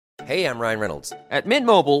Hey, I'm Ryan Reynolds. At Mint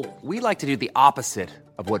Mobile, we like to do the opposite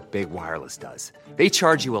of what Big Wireless does. They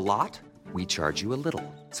charge you a lot, we charge you a little.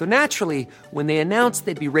 So naturally, when they announced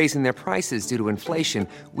they'd be raising their prices due to inflation,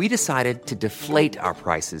 we decided to deflate our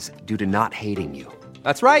prices due to not hating you.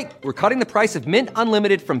 That's right. We're cutting the price of Mint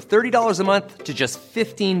Unlimited from $30 a month to just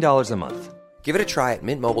 $15 a month. Give it a try at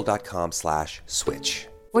mintmobile.com/switch.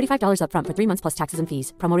 $45 up front for 3 months plus taxes and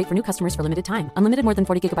fees. Promo rate for new customers for limited time. Unlimited more than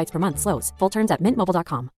 40 gigabytes per month. Slows full terms at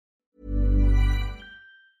mintmobile.com.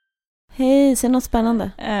 Hej, ser något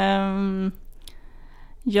spännande?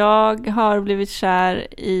 Jag har blivit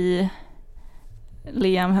kär i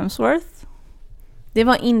Liam Hemsworth. Det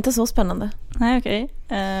var inte så spännande. Nej, okej.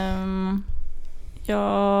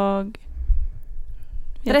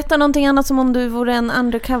 Berätta någonting annat som om du vore en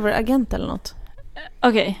undercover-agent eller något.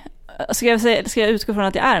 Okej. Ska jag utgå från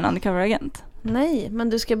att jag är en undercover-agent? Nej, men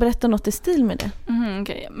du ska berätta något i stil med det.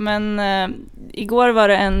 Okej. Men igår var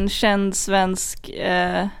det en känd svensk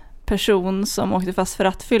person som åkte fast för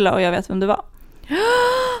rattfylla och jag vet vem det var.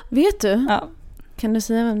 Vet du? Ja. Kan du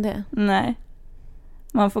säga vem det är? Nej.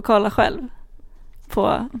 Man får kolla själv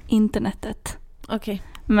på internetet. Okej.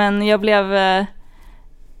 Men jag blev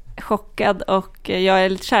chockad och jag är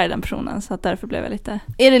lite kär i den personen så att därför blev jag lite...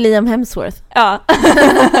 Är det Liam Hemsworth? Ja.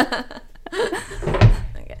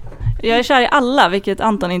 Jag är kär i alla, vilket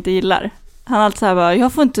Anton inte gillar. Han alltid så här bara,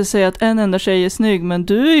 jag får inte säga att en enda tjej är snygg, men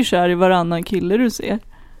du är ju kär i varannan kille du ser.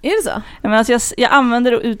 Är det så? Ja, men alltså jag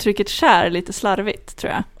använder uttrycket kär lite slarvigt,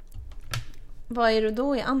 tror jag. Vad är du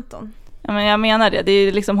då i Anton? Ja, men jag menar det. Det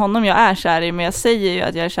är liksom honom jag är kär i, men jag säger ju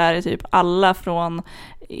att jag är kär i typ alla från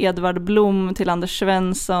Edvard Blom till Anders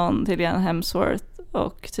Svensson till Liam Hemsworth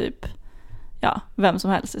och typ, ja, vem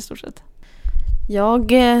som helst i stort sett.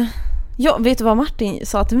 Jag vet du vad Martin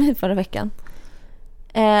sa till mig förra veckan?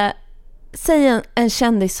 Säg en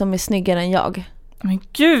kändis som är snyggare än jag. Men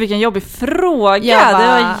gud, vilken jobbig fråga. Det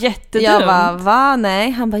var jättedumt. Jag bara, va?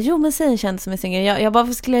 Nej. Han bara, jo men säg en kändis som är snyggare. Jag bara,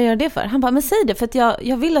 vad skulle jag göra det för? Han bara, men säg det för att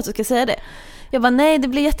jag vill att du ska säga det. Jag bara, nej, det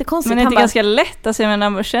blir jättekonstigt. Men det är inte ganska lätt. Alltså, jag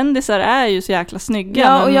menar, kändisar är ju så jäkla snygga.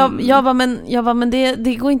 Ja, och jag bara, men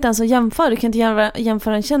det går inte ens att jämföra. Du kan inte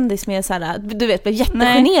jämföra en kändis med så här, du vet, blir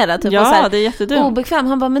jättegenerad typ. Ja, och så här, det är jättedumt. Obekväm.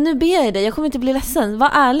 Han bara, men nu ber jag dig. Jag kommer inte bli ledsen. Var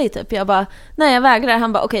ärlig typ. Jag bara, nej, jag vägrar.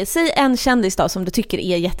 Han bara, okej, säg en kändis då som du tycker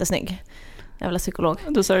är jättesnygg. Jävla psykolog.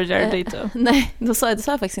 Då sa du Jared Leto. Nej, det sa jag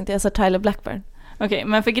faktiskt inte. Jag sa Tyler Blackburn. Okej,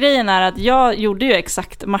 men för grejen är att jag gjorde ju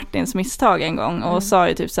exakt Martins misstag en gång och sa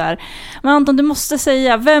ju typ så här: men Anton, du måste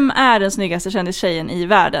säga, vem är den snyggaste kändistjejen i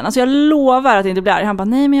världen? Alltså jag lovar att det inte blir arg. Han bara,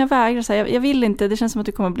 nej men jag vägrar, så här, jag vill inte, det känns som att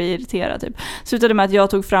du kommer bli irriterad typ. Slutade med att jag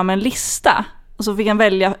tog fram en lista och så fick han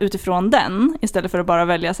välja utifrån den istället för att bara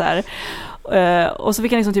välja så här. Och så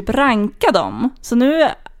fick han liksom typ ranka dem. Så nu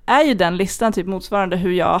är ju den listan typ motsvarande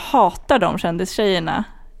hur jag hatar de kändistjejerna.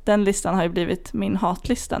 Den listan har ju blivit min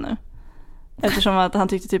hatlista nu. Eftersom att han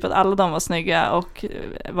tyckte typ att alla de var snygga och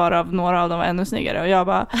varav några av dem var ännu snyggare. Och jag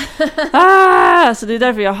bara, Så det är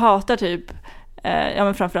därför jag hatar typ, ja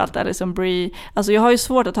men framförallt Alison Brie. Alltså jag har ju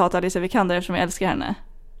svårt att hata Alicia Vikander eftersom jag älskar henne.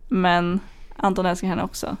 Men Anton älskar henne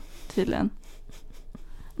också, tydligen.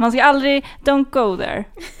 Man ska aldrig, don't go there.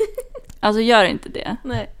 Alltså gör inte det.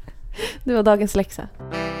 Nej, det var dagens läxa.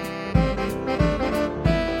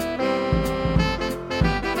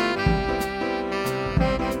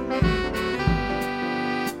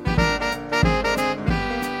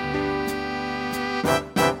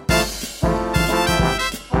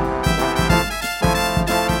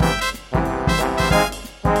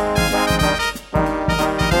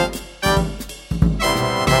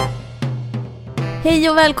 Hej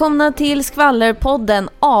och välkomna till Skvallerpodden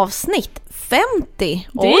avsnitt 50.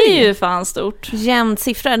 Det är ju fan stort. Jämnt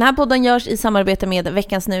siffra. Den här podden görs i samarbete med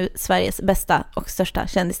Veckans Nu, Sveriges bästa och största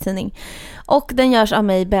kändistidning. Och den görs av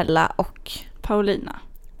mig, Bella och Paulina.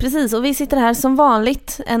 Precis, och vi sitter här som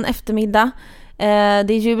vanligt en eftermiddag.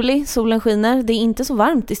 Det är juli, solen skiner. Det är inte så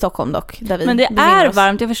varmt i Stockholm dock. Där vi men det är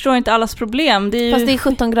varmt, jag förstår inte allas problem. Det är ju... Fast det är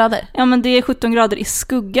 17 grader. Ja, men det är 17 grader i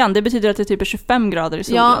skuggan. Det betyder att det är typ 25 grader i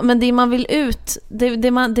solen. Ja, men det man vill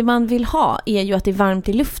det man vill ha är ju att det är varmt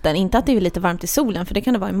i luften. Inte att det är lite varmt i solen, för det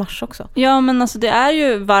kan det vara i mars också. Ja, men alltså det är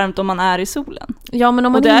ju varmt om man är i solen. Ja, men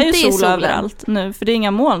om man och det inte är ju i sol solen överallt nu, för det är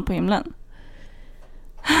inga moln på himlen.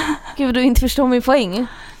 Gud, du inte förstår min poäng.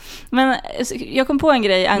 Men jag kom på en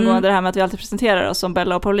grej angående det här med att vi alltid presenterar oss som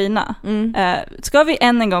Bella och Paulina. Ska vi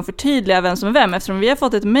än en gång förtydliga vem som är vem? Eftersom vi har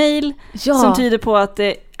fått ett mejl som tyder på att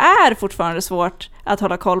det är fortfarande svårt att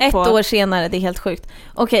hålla koll på. Ett år senare, det är helt sjukt.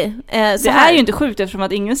 Okej, det är ju inte sjukt eftersom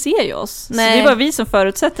att ingen ser ju oss. Nej. Så det är bara vi som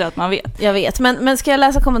förutsätter att man vet. Jag vet, men ska jag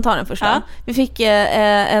läsa kommentaren först då? Ja. Vi fick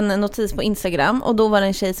en notis på Instagram och då var det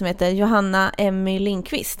en tjej som heter Johanna Emmy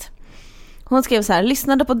Lindqvist. Hon skrev så här: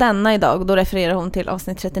 lyssnade på denna idag, och då refererar hon till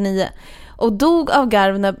avsnitt 39. Och dog av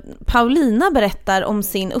garv när Paulina berättar om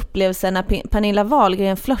sin upplevelse när Pernilla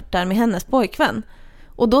Wahlgren flörtar med hennes pojkvän.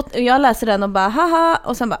 Och då jag läser den och bara haha,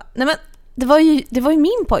 och sen bara nej men det var ju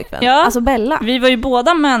min pojkvän, alltså Bella. Vi var ju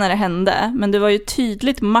båda med när det hände, men det var ju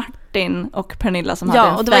tydligt Martin och Pernilla som hade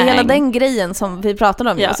en och det var hela den grejen som vi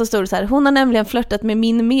pratade om. Och så stod det så här: hon har nämligen flörtat med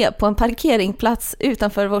min med på en parkeringsplats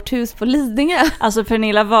utanför vårt hus på Lidingö. Alltså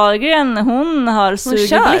Pernilla Wahlgren, hon har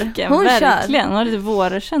sugeblicken, verkligen. Hon har lite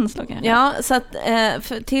vårkänslor kanske. Ja, så att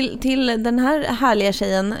till den här härliga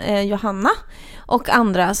tjejen Johanna och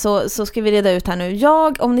andra så ska vi reda ut här nu.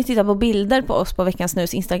 Om ni tittar på bilder på oss på Veckans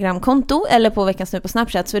Snus Instagramkonto eller på Veckans Snus på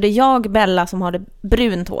Snapchat, så är det jag, Bella, som har det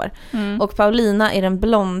brunt hår. Och Paulina är den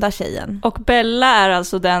blonda tjejen. Och Bella är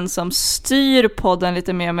alltså den som styr podden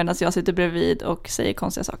lite mer medan jag sitter bredvid och säger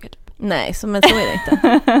konstiga saker. Nej, men så är det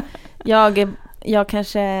inte. jag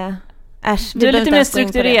kanske... du är lite mer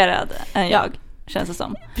strukturerad än jag. Känns det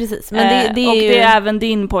som. Precis. Men det är och ju... det är även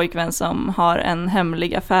din pojkvän som har en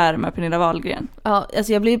hemlig affär med Pernilla Wahlgren. Ja,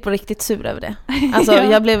 alltså jag blev på riktigt sur över det. Alltså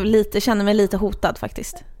jag kände mig lite hotad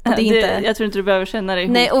faktiskt. Och det är inte... Jag tror inte du behöver känna dig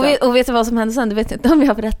hotad. Nej, och vet du vad som hände sen? Du vet inte om jag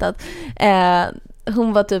har berättat.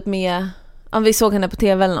 Hon var typ med... Om vi såg henne på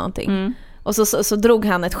tv eller någonting. Och så drog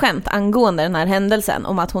han ett skämt angående den här händelsen.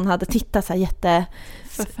 Om att hon hade tittat så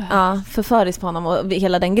här förföriskt på honom och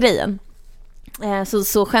hela den grejen.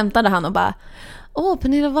 Så skämtade han och bara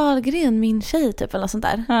Pernilla Wahlgren, min tjej typ, eller något sånt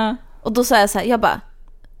där. Och då sa jag så här, jag bara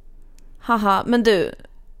haha, men du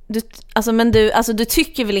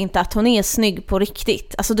tycker väl inte att hon är snygg på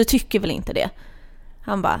riktigt? Alltså du tycker väl inte det?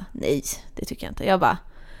 Han bara, nej, det tycker jag inte. Jag bara,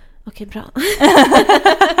 okej, bra.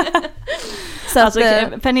 Så alltså,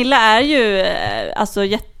 Pernilla är ju alltså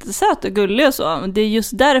jättesöt och gullig och så. Det är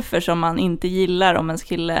just därför som man inte gillar om ens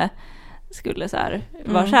kille skulle så här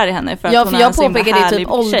vara kär i henne, för att hon jag påpekade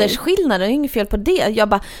typ åldersskillnader, det är inget fel på det. Jag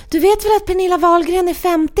bara, du vet väl att Pernilla Wahlgren är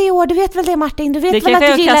 50 år, du vet väl det, Martin, du vet det väl att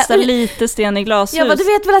du gillar... kasta lite sten i glashus. Ja, du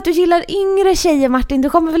vet väl att du gillar yngre tjejer, Martin, du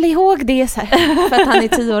kommer väl ihåg det så här, för att han är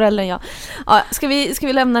 10 år äldre än jag. Ja, ska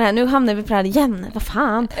vi lämna det här, nu hamnar vi på det här igen, vad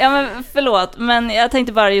fan. Ja, men förlåt, men jag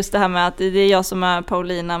tänkte bara just det här med att det är jag som är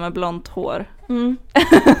Paulina med blont hår.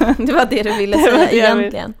 Det var det du ville säga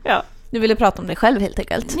egentligen. Ja. Du ville prata om dig själv helt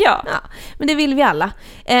enkelt. Ja. Men det vill vi alla.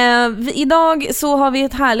 Idag så har vi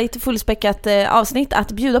ett härligt fullspäckat avsnitt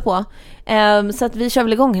att bjuda på. Så att vi kör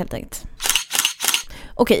väl igång helt enkelt.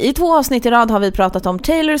 Okej, i 2 avsnitt i rad har vi pratat om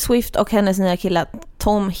Taylor Swift och hennes nya kille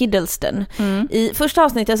Tom Hiddleston. I första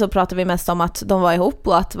avsnittet så pratade vi mest om att de var ihop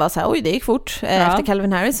och att det var så här, oj, det gick fort efter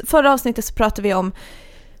Calvin Harris. Förra avsnittet så pratade vi om,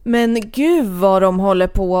 men gud vad de håller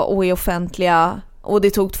på och är offentliga. Och det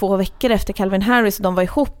tog 2 veckor efter Calvin Harris och de var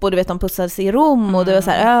ihop och du vet, de pussades i rum och det var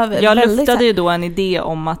så här, jag luftade ju då en idé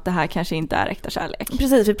om att det här kanske inte är äkta kärlek.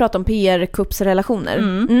 Precis, vi pratade om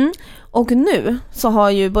PR-kuppsrelationer. Och nu så har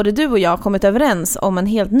ju både du och jag kommit överens om en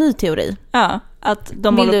helt ny teori. Ja, att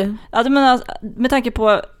de med tanke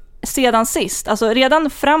på sedan sist, alltså redan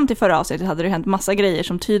fram till förra avsnittet hade det hänt massa grejer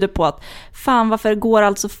som tyder på att fan, varför går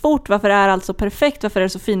allt så fort, varför är allt så perfekt, varför är det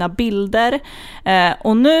så fina bilder,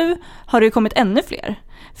 och nu har det ju kommit ännu fler,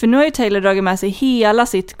 för nu har ju Taylor dragit med sig hela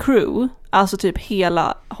sitt crew, alltså typ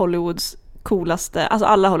hela Hollywoods coolaste, alltså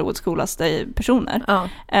alla Hollywoods coolaste personer,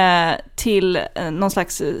 till någon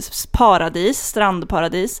slags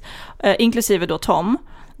strandparadis, inklusive då Tom,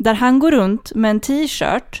 där han går runt med en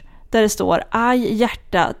t-shirt där det står I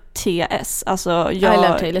hjärta TS, alltså I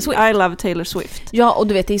love Taylor Swift. Ja, och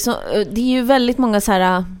du vet, det är ju väldigt många så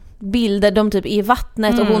här bilder, de typ är i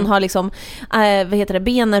vattnet och hon har liksom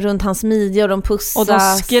benen runt hans midja och de pussas. Och de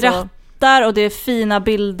skrattar och det är fina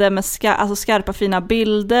bilder med skarpa fina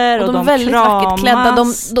bilder och de är väldigt kramas.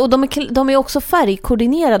 Vackert klädda. De är också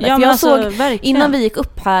färgkoordinerade. Ja, för jag såg, verkligen. innan vi gick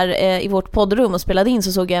upp här i vårt poddrum och spelade in,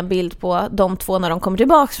 så såg jag en bild på de 2 när de kommer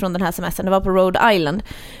tillbaka från den här semestern. Det var på Rhode Island.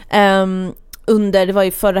 Det var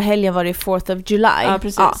ju förra helgen, var det 4th of July. Ja,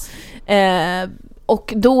 precis. Ja.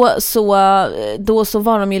 Och då så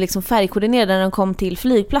var de ju liksom färgkoordinerade när de kom till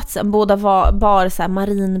flygplatsen. Båda bar så här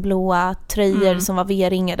marinblåa tröjor som var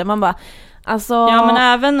V-ringade. Man bara, alltså... Ja, men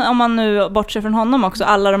även om man nu bortser från honom också,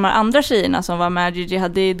 alla de här andra tjejerna som var med, Gigi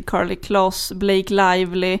Hadid, Carly Kloss, Blake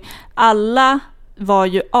Lively, alla var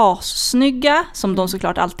ju assnygga, som de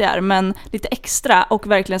såklart alltid är, men lite extra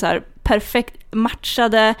och verkligen så här perfekt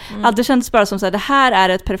matchade. Det kändes bara som så här, det här är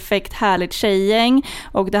ett perfekt härligt tjejgäng,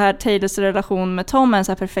 och det här Taylors relation med Tom är en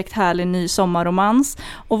så här perfekt härlig ny sommarromans.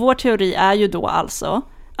 Och vår teori är ju då alltså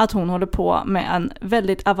att hon håller på med en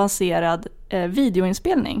väldigt avancerad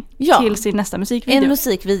videoinspelning till sin nästa musikvideo. En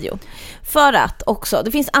musikvideo. För att också,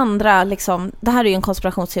 det finns andra liksom, det här är ju en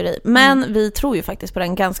konspirationsteori, men vi tror ju faktiskt på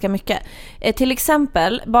den ganska mycket. Till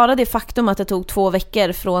exempel, bara det faktum att det tog 2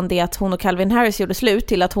 veckor från det att hon och Calvin Harris gjorde slut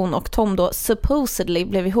till att hon och Tom då supposedly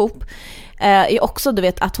blev ihop, är också, du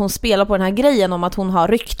vet, att hon spelar på den här grejen om att hon har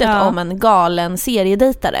ryktet om en galen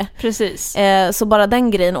seriedejtare. Precis. Så bara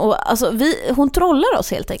den grejen. Och alltså, hon trollar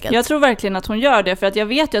oss helt enkelt. Jag tror verkligen att hon gör det, för att jag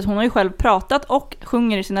vet ju att hon har ju själv pratat och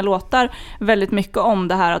sjunger i sina låtar väldigt mycket om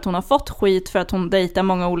det här, att hon har fått skit för att hon dejtar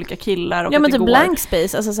många olika killar. Och ja, men att det typ blank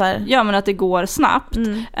space. Alltså så här. Ja, men att det går snabbt.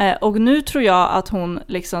 Och nu tror jag att hon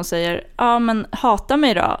liksom säger, ja men hata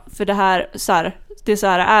mig då, för det här så här, det så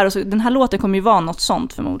här är, och så, den här låten kommer ju vara något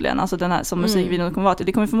sånt förmodligen, alltså den här som musikvideon kommer vara till,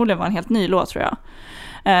 det kommer förmodligen vara en helt ny låt, tror jag.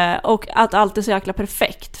 Och att allt är så jäkla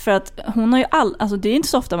perfekt, för att hon har ju alltså det är inte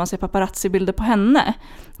så ofta man ser paparazzi-bilder på henne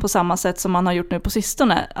på samma sätt som man har gjort nu på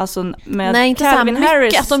sistone, alltså med Nej, inte Calvin så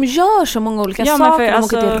Harris. Mycket, att de gör så många olika saker, de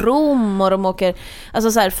åker till Rom och de åker,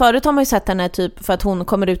 alltså så här, förut har man ju sett henne typ för att hon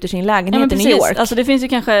kommer ut ur sin lägenhet i New York. Alltså det finns ju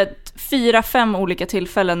kanske 4-5 olika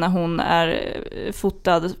tillfällen när hon är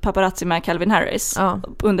fotad paparazzi med Calvin Harris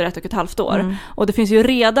under 1,5 år. Och det finns ju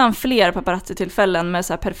redan fler paparazzi-tillfällen med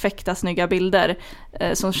så här perfekta, snygga bilder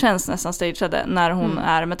som känns nästan stageade när hon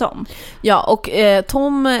är med Tom. Ja, och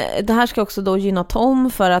Tom, det här ska också då gynna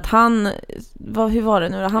Tom för att han, hur var det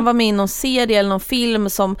nu då? Han var med i någon serie eller någon film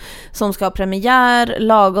som ska ha premiär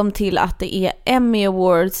lagom till att det är Emmy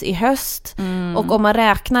Awards i höst. Och om man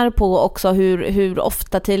räknar på också hur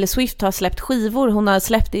ofta Taylor Swift har släppt skivor, hhon har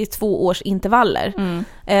släppt i 2 års intervaller.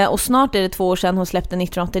 Och snart är det 2 år sedan hon släppte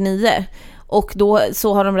 1989. Och då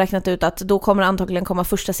så har de räknat ut att då kommer antagligen komma,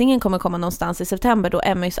 första singeln kommer komma någonstans i september då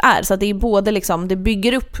Emmys är. Så det är både liksom, det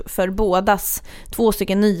bygger upp för bådas 2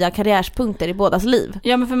 stycken nya karriärspunkter i bådas liv.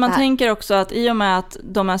 Ja, men för man tänker också att i och med att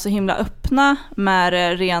de är så himla öppna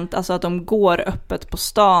med rent, alltså att de går öppet på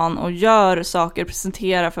stan och gör saker,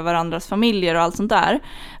 presenterar för varandras familjer och allt sånt där.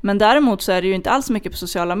 Men däremot så är det ju inte alls mycket på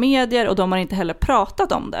sociala medier och de har inte heller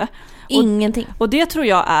pratat om det. Ingenting. Och det tror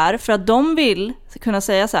jag är för att de vill kunna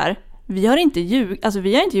säga så här: vi har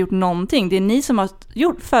inte gjort någonting. Det är ni som har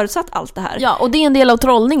förutsatt allt det här. Ja, och det är en del av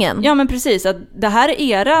trollningen. Ja, men precis. Att det här är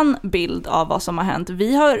eran bild av vad som har hänt.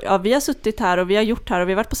 Vi har suttit här och vi har gjort här och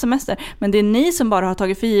vi har varit på semester. Men det är ni som bara har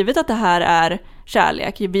tagit för givet att det här är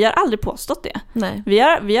kärlek. Vi har aldrig påstått det. Nej.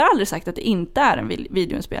 Vi har aldrig sagt att det inte är en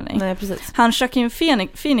videoinspelning. Nej, precis. Han Joaquin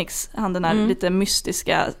Phoenix, han den här lite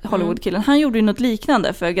mystiska Hollywood-killen, han gjorde ju något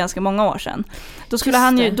liknande för ganska många år sedan. Då skulle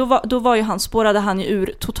han ju, då var ju han, spårade han ju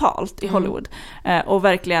ur totalt i Hollywood. Och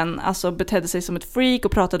verkligen alltså betedde sig som ett freak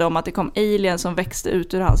och pratade om att det kom aliens som växte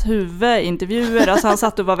ut ur hans huvud i intervjuer. Alltså han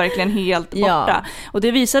satt och var verkligen helt borta. Ja. Och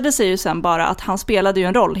det visade sig ju sen bara att han spelade ju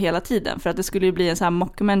en roll hela tiden, för att det skulle ju bli en sån här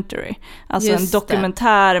mockumentary. Alltså en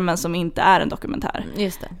dokumentär men som inte är en dokumentär.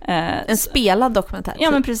 Just det. En spelad dokumentär.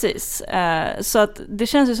 Ja, men precis. Så att det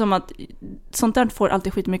känns ju som att sånt där får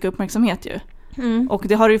alltid skitmycket uppmärksamhet ju. Och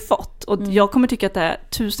det har det ju fått. Och jag kommer tycka att det är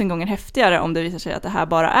 1000 gånger häftigare om det visar sig att det här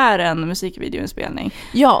bara är en musikvideoinspelning.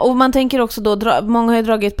 Ja, och man tänker också då, många har ju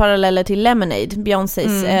dragit paralleller till Lemonade,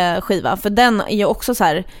 Beyoncés skiva. För den är ju också så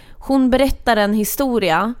här, hon berättar en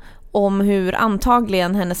historia om hur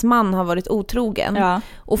antagligen hennes man har varit otrogen. Ja.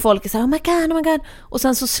 Och folk är så här, oh my god. Och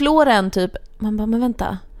sen så slår en typ, man bara, men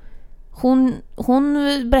vänta. Hon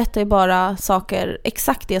berättar ju bara saker,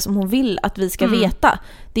 exakt det som hon vill att vi ska veta.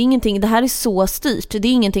 Det är ingenting, det här är så styrt. Det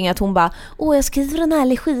är ingenting att hon bara, jag skriver en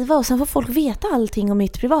ärlig skiva och sen får folk veta allting om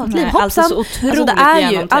mitt privatliv. Nej, allt är så otroligt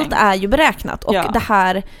allt är ju beräknat. Och det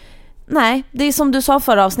här, nej, det är som du sa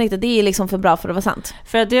förra avsnittet, det är liksom för bra för att vara sant.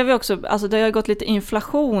 För att det har vi också, alltså det har gått lite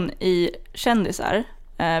inflation i kändisar.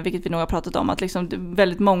 Vilket vi nog har pratat om, att liksom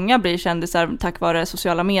väldigt många blir kändisar tack vare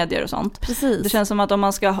sociala medier och sånt. Precis. Det känns som att om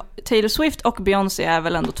man ska, Taylor Swift och Beyoncé är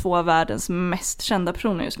väl ändå 2 av världens mest kända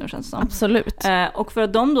personer just nu, känns det som. Absolut. Och för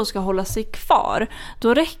att de då ska hålla sig kvar,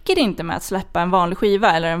 då räcker det inte med att släppa en vanlig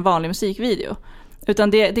skiva eller en vanlig musikvideo.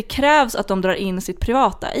 Utan det krävs att de drar in sitt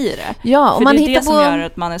privata i det. Ja, och för man det är det som på... gör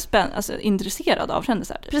att man är intresserad av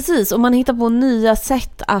kändisar. Precis, och man hittar på nya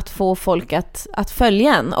sätt att få folk att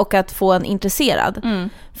följa en och att få en intresserad.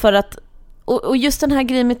 För att, och just den här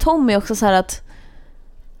grejen med Tom är också så här att,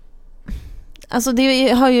 alltså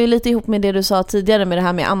det har ju lite ihop med det du sa tidigare med det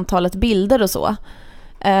här med antalet bilder och så.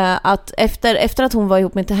 Att efter att hon var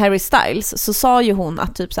ihop med Harry Styles så sa ju hon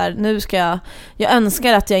att typ så här, nu ska jag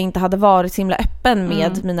önskar att jag inte hade varit så himla öppen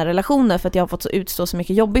med mina relationer, för att jag har fått så utstå så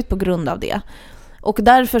mycket jobbigt på grund av det. Och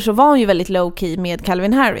därför så var hon ju väldigt low key med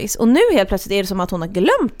Calvin Harris. Och nu helt plötsligt är det som att hon har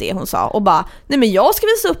glömt det hon sa. Och bara, nej men jag ska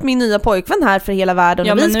visa upp min nya pojkvän här för hela världen.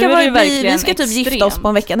 Ja, och vi ska typ extremt. gifta oss på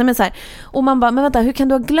en vecka. Nej, men så här, och man bara, men vänta, hur kan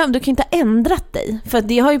du ha glömt? Du kan inte ha ändrat dig. För att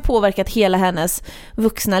det har ju påverkat hela hennes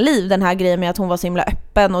vuxna liv. Den här grejen med att hon var så himla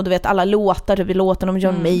öppen. Och du vet, alla låtar, typ låten om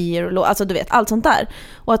John Mayer. Och, alltså du vet, allt sånt där.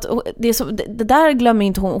 Och att det, är så, det där glömmer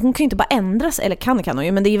inte hon. Hon kan ju inte bara ändra sig. Eller kan hon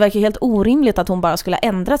ju. Men det verkar helt orimligt att hon bara skulle ha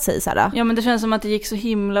ändrat sig. Så här. Ja, men det känns som att det gick så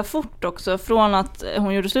himla fort också. Från att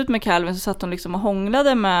hon gjorde slut med Calvin så satt hon liksom och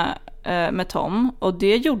hånglade med Tom. Och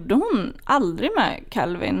det gjorde hon aldrig med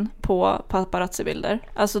Calvin på paparazzi-bilder.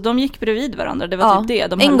 Alltså de gick bredvid varandra, det var typ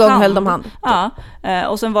det. En gång höll de hand. Ja,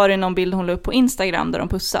 och sen var det någon bild hon la upp på Instagram där de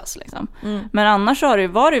pussas liksom. Men annars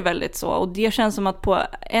var det väldigt så. Och det känns som att på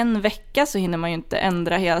en vecka så hinner man ju inte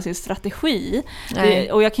ändra hela sin strategi.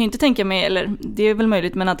 Och jag kan ju inte tänka mig, eller det är väl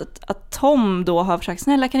möjligt, men att Tom då har försökt,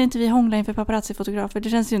 snälla kan inte vi hångla inför paparazzi-fotografer? Det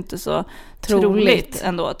känns ju inte så troligt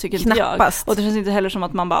ändå, tycker inte jag. Och det känns inte heller som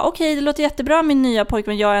att man bara, okej, det låter jättebra, min nya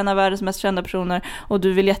pojkvän, jag är en av världens mest kända personer och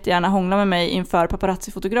du vill jättegärna hångla med mig inför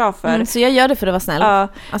paparazzi-fotografer. Så jag gör det för att vara snäll.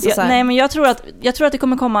 Alltså, nej, men jag tror att det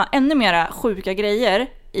kommer komma ännu mera sjuka grejer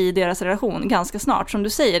i deras relation ganska snart. Som du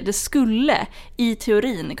säger, det skulle i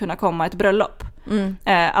teorin kunna komma ett bröllop.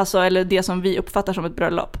 Alltså, eller det som vi uppfattar som ett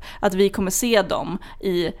bröllop. Att vi kommer se dem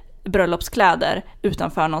i bröllopskläder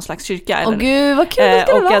utanför någon slags kyrka. Åh gud, vad kul det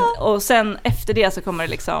ska vara. Och sen efter det så kommer det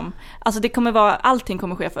liksom, alltså det kommer vara, allting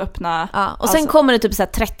kommer ske för öppna. Och sen kommer det typ så här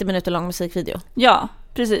 30 minuter lång musikvideo. Ja,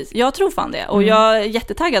 precis. Jag tror fan det. Och jag är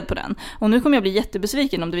jättetaggad på den. Och nu kommer jag bli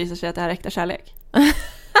jättebesviken om det visar sig att det här är äkta kärlek.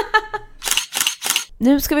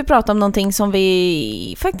 Nu ska vi prata om någonting som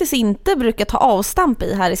vi faktiskt inte brukar ta avstamp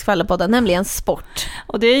i här i Skvallerpodden, nämligen sport.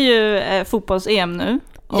 Och det är ju fotbolls-EM nu.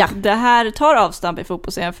 Och det här tar avstamp i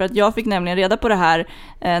fotbolls-EM för att jag fick nämligen reda på det här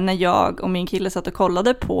när jag och min kille satt och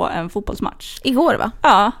kollade på en fotbollsmatch. Igår va?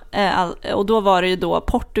 Ja, och då var det ju då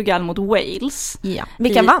Portugal mot Wales. Ja.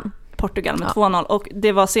 Vilka vann? Portugal med 2-0 och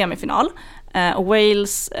det var semifinal. Och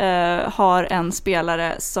Wales har en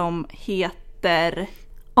spelare som heter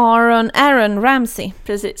Aaron Ramsey.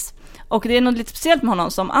 Precis. Och det är något lite speciellt med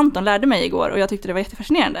honom som Anton lärde mig igår och jag tyckte det var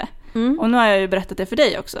jättefascinerande. Och nu har jag ju berättat det för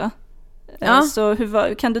dig också. Ja. Så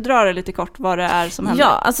kan du dra det lite kort vad det är som händer? Ja,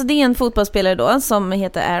 alltså det är en fotbollsspelare då som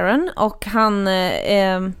heter Aaron och han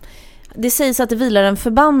det sägs att det vilar en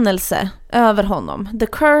förbannelse över honom. The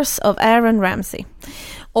curse of Aaron Ramsey.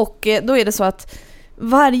 Och då är det så att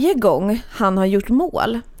varje gång han har gjort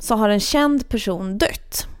mål så har en känd person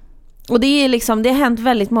dött. Och det är liksom, det har hänt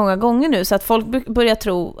väldigt många gånger nu så att folk börjar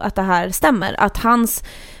tro att det här stämmer. Att hans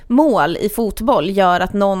mål i fotboll gör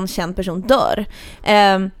att någon känd person dör.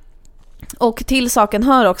 Och till saken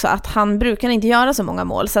hör också att han brukar inte göra så många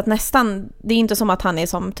mål. Så att nästan, det är inte som att han är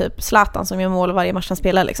som typ Zlatan som gör mål varje match han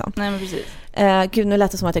spelar liksom. Nej men precis. Gud, nu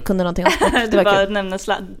lät det som att jag kunde någonting om sport. Du bara nämner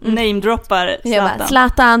name-droppar Zlatan.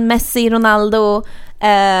 Zlatan, Messi, Ronaldo,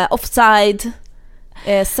 offside,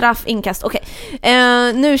 straff, inkast. Okej.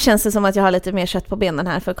 Nu känns det som att jag har lite mer kött på benen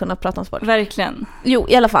här för att kunna prata om sport. Verkligen. Jo,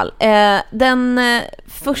 i alla fall. Den 1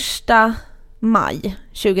 maj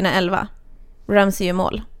 2011 Ramsey gör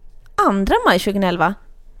mål. 2 maj 2011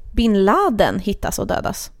 Bin Laden hittas och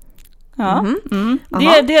dödas. Ja.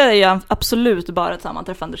 Det är ju absolut bara ett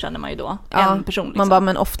sammanträffande, känner man ju då. En person liksom. Man bara,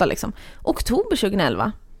 men ofta liksom. Oktober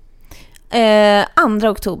 2011 2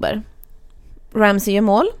 oktober Ramsey gör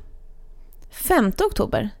mål. 5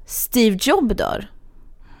 oktober Steve Jobs dör.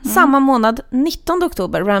 Samma månad 19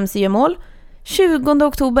 oktober Ramsey gör mål. 20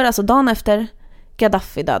 oktober, alltså dagen efter,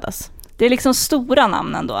 Gaddafi dödas. Det är liksom stora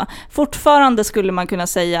namn ändå. Fortfarande skulle man kunna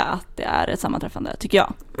säga att det är ett sammanträffande, tycker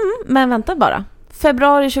jag. Men vänta bara.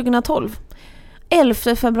 Februari 2012.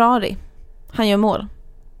 11 februari. Han gör mål.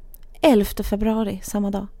 11 februari,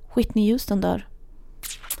 samma dag. Whitney Houston dör.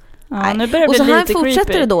 Ja, nu börjar det och så bli här lite fortsätter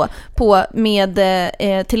creepy. det då på med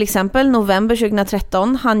till exempel november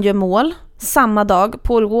 2013. Han gör mål. Samma dag.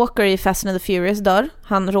 Paul Walker i Fast and the Furious dör.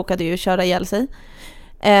 Han råkade ju köra ihjäl sig.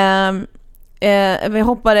 Vi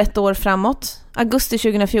hoppar 1 år framåt. Augusti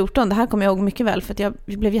 2014. Det här kommer jag ihåg mycket väl för att jag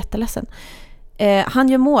blev jätteledsen. Han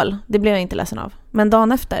gör mål. Det blev jag inte ledsen av. Men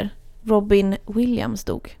dagen efter, Robin Williams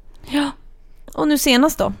dog. Ja. Och nu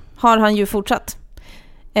senast då har han ju fortsatt.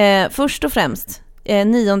 Först och främst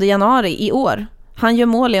 9 januari i år. Han gör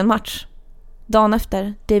mål i en match. Dagen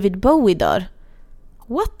efter, David Bowie dör.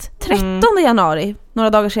 What? 13 januari, några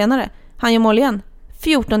dagar senare. Han gör mål igen.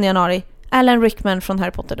 14 januari, Alan Rickman från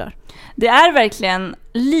Harry Potter dör. Det är verkligen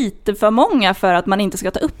lite för många för att man inte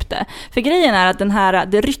ska ta upp det. För grejen är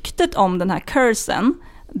att det ryktet om den här cursen,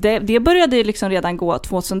 det började liksom redan gå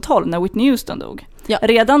 2012 när Whitney Houston dog. Ja.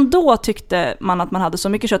 Redan då tyckte man att man hade så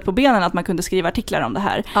mycket kött på benen att man kunde skriva artiklar om det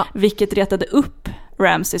här. Ja. Vilket retade upp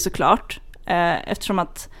Ramsay såklart. Eftersom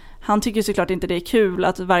att han tycker såklart inte det är kul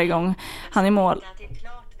att varje gång han är mål...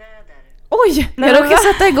 Oj, jag råkade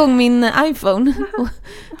sätta igång min iPhone.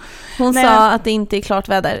 Hon sa att det inte är klart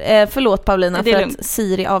väder. Förlåt Paulina för att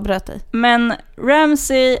Siri avbröt dig. Men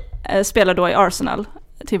Ramsay spelar då i Arsenal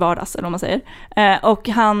till vardags, eller vad man säger. Och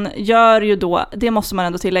han gör ju då, det måste man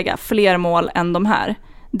ändå tillägga, fler mål än de här.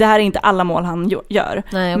 Det här är inte alla mål han gör.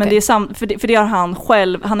 Nej, okay. Men det är för det har han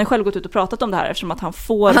har själv gått ut och pratat om det här eftersom att han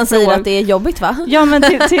får... Han säger att det är jobbigt, va? Ja, men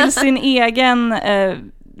till sin egen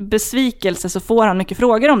besvikelse så får han mycket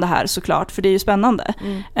frågor om det här såklart, för det är ju spännande.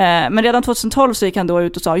 Men redan 2012 så gick han då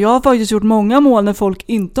ut och sa, jag har faktiskt gjort många mål när folk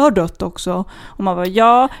inte har dött också. Och man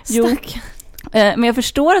var men jag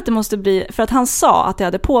förstår att det måste bli, för att han sa att det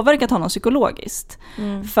hade påverkat honom psykologiskt.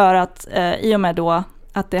 För att i och med då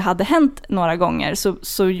att det hade hänt några gånger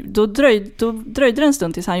så då dröjde det en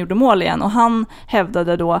stund tills han gjorde mål igen, och han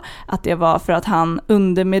hävdade då att det var för att han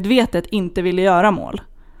undermedvetet inte ville göra mål.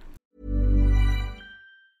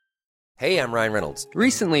 Hey, I'm Ryan Reynolds.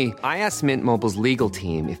 Recently, I asked Mint Mobile's legal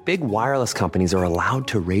team if big wireless companies are allowed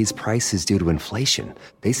to raise prices due to inflation.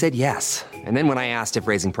 They said yes. And then when I asked if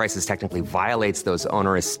raising prices technically violates those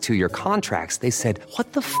onerous 2-year contracts, they said,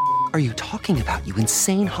 what the f*** are you talking about, you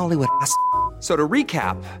insane Hollywood ass? So to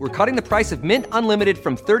recap, we're cutting the price of Mint Unlimited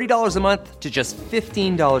from $30 a month to just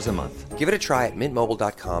 $15 a month. Give it a try at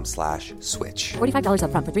mintmobile.com/switch. $45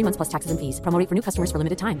 up front for 3 months plus taxes and fees. Promo rate for new customers for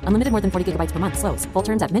limited time. Unlimited more than 40 gigabytes per month. Slows full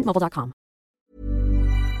terms at mintmobile.com.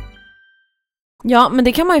 Ja, men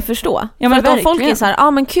det kan man ju förstå. Ja, men för folk är så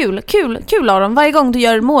här, men kul av dem. Varje gång du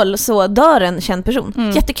gör mål så dör en känd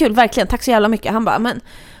person. Jättekul, verkligen. Tack så jävla mycket. Han bara, men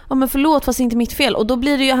förlåt, fast inte mitt fel. Och då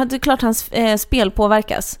blir det ju, det är klart hans spel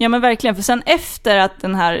påverkas. Ja, men verkligen. För sen efter att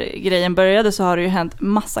den här grejen började så har det ju hänt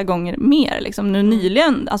massa gånger mer. Liksom. Nu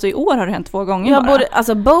nyligen, alltså i år har det hänt 2 gånger bara. Både,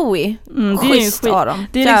 alltså Bowie, schysst av dem.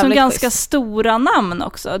 Det är liksom ganska stora namn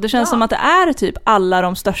också. Det känns som att det är typ alla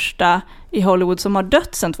de största i Hollywood som har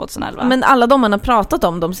dött sedan 2011. Men alla de man har pratat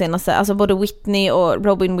om de senaste, alltså både Whitney och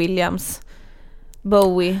Robin Williams,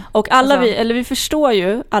 Bowie. Och alla vi förstår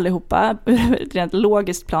ju allihopa ur ett rent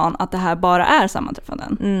logiskt plan att det här bara är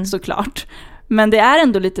sammanträffanden, såklart. Men det är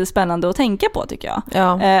ändå lite spännande att tänka på, tycker jag.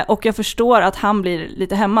 Ja. Och jag förstår att han blir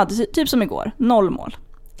lite hämmad, typ som igår, 0 mål.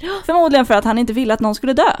 Förmodligen för att han inte ville att någon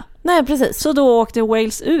skulle dö. Nej, precis. Så då åkte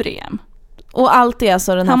Wales ur EM. Och allt är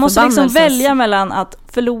alltså den här han måste liksom välja mellan att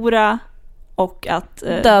förlora och att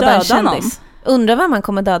döda någon. Undrar vem man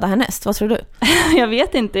kommer döda härnäst, vad tror du? Jag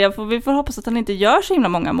vet inte, vi får hoppas att han inte gör så himla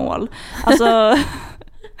många mål. Alltså,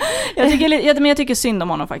 jag tycker synd om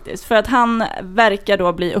honom faktiskt. För att han verkar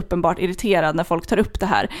då bli uppenbart irriterad när folk tar upp det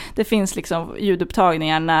här. Det finns liksom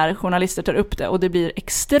ljudupptagningar när journalister tar upp det och det blir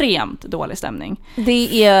extremt dålig stämning.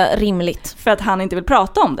 Det är rimligt. För att han inte vill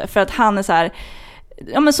prata om det. För att han är så här...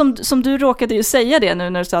 Ja, men som du råkade ju säga det nu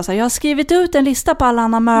när du sa så här, jag har skrivit ut en lista på alla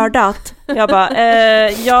han har mördat. Jag bara,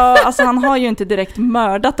 alltså han har ju inte direkt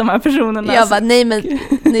mördat de här personerna. Jag bara, nej,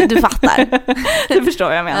 du fattar. Du förstår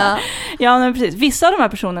vad jag menar. Ja, men precis. Vissa av de här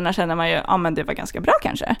personerna känner man ju, men det var ganska bra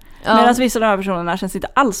kanske. Medan vissa av de här personerna känns inte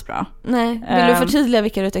alls bra. Nej, vill du förtydliga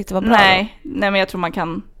vilka du tyckte var bra? Nej, men jag tror man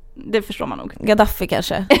kan... Det förstår man nog. Gaddafi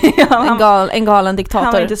kanske. En galen diktator.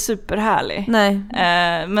 Han var inte superhärlig. Nej.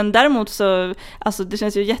 Men däremot så, alltså det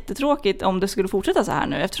känns ju jättetråkigt om det skulle fortsätta så här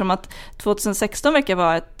nu, eftersom att 2016 verkar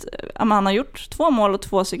vara han har gjort 2 mål och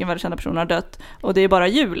 2 stycken väldigt kända personer har dött, och det är bara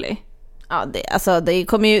juli. Ja, det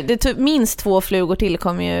kommer ju minst 2 flugor till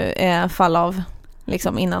kommer ju falla av.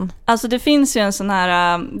 Liksom innan. Alltså det finns ju en sån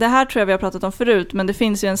här, det här tror jag vi har pratat om förut, men det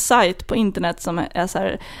finns ju en sajt på internet som är så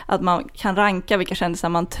här att man kan ranka vilka kändisar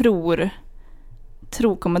man tror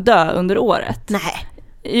kommer dö under året. Nej.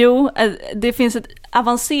 Jo, det finns ett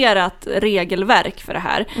avancerat regelverk för det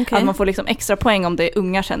här. Okay. Att man får liksom extra poäng om det är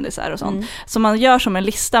unga kändisar och sånt. Så man gör som en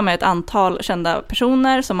lista med ett antal kända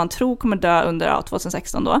personer som man tror kommer dö under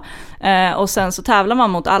 2016 då. Och sen så tävlar man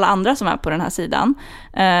mot alla andra som är på den här sidan.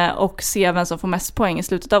 Och ser vem som får mest poäng i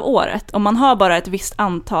slutet av året. Och man har bara ett visst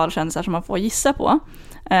antal kändisar som man får gissa på.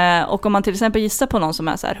 Och om man till exempel gissar på någon som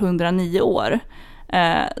är så här 109 år,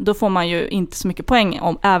 då får man ju inte så mycket poäng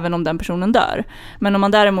även om den personen dör. Men om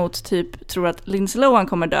man däremot typ tror att Lindsay Lohan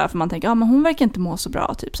kommer dö för man tänker, men hon verkar inte må så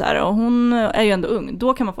bra typ så här, och hon är ju ändå ung,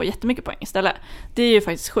 då kan man få jättemycket poäng istället. Det är ju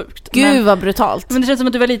faktiskt sjukt. Gud vad brutalt. Men det känns som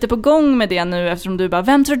att du var lite på gång med det nu, eftersom du bara,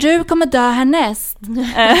 vem tror du kommer dö härnäst?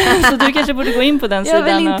 Så du kanske borde gå in på den sidan.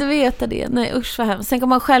 Jag vill inte veta det. Nej, usch vad hemskt. Sen om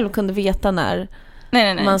man själv kunde veta när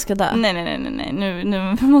Nej. Man ska dö. Nej.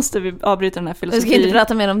 Nu måste vi avbryta den här filosofin. Vi ska inte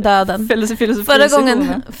prata mer om döden.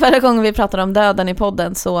 Förra gången vi pratade om döden i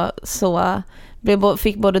podden så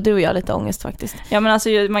fick både du och jag lite ångest faktiskt. Ja, men alltså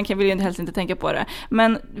man vill ju helst inte tänka på det.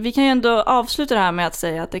 Men vi kan ju ändå avsluta det här med att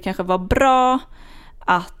säga att det kanske var bra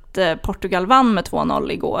att Portugal vann med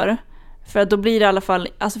 2-0 igår. För att då blir det i alla fall,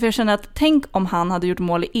 alltså för jag känner att tänk om han hade gjort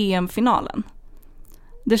mål i EM-finalen.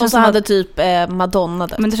 Det känns och så som hade att, typ Madonna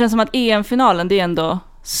dött. Men det känns som att EM-finalen, det är ändå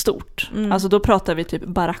stort. Alltså då pratar vi typ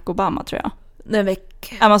Barack Obama, tror jag.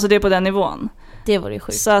 Alltså det är på den nivån. Det var ju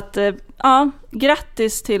sjukt. Så att, ja,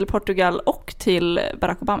 grattis till Portugal och till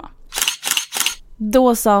Barack Obama.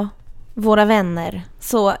 Då så, våra vänner,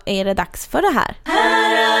 så är det dags för det här.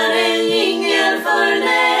 Här är en jingel för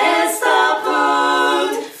nästa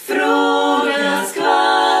punkt. Fråga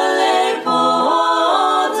skvaller på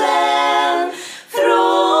den.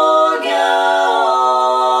 Fråga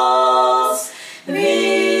oss,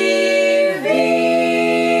 vi vet.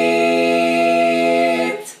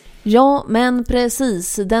 Ja, men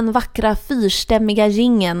precis. Den vackra fyrstämmiga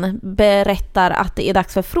jingeln berättar att det är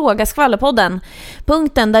dags för Fråga skvallerpodden.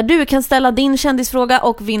 Punkten där du kan ställa din kändisfråga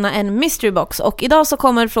och vinna en mystery box. Och idag så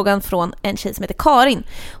kommer frågan från en tjej som heter Karin.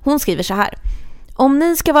 Hon skriver så här: om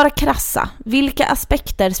ni ska vara krassa, vilka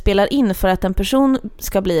aspekter spelar in för att en person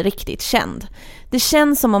ska bli riktigt känd? Det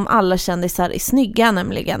känns som om alla kändisar är snygga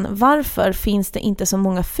nämligen. Varför finns det inte så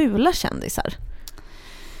många fula kändisar?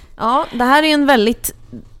 Ja, det här är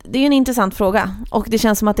det är en intressant fråga. Och det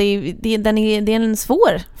känns som att det är en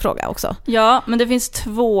svår fråga också. Ja, men det finns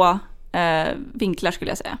 2 vinklar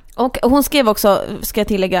skulle jag säga. Och hon skrev också, ska jag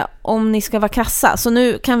tillägga, om ni ska vara krassa. Så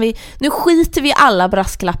nu skiter vi alla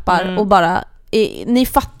brasklappar och bara, ni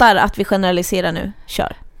fattar att vi generaliserar nu.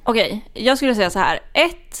 Kör. Okej, jag skulle säga så här.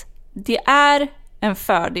 1, det är en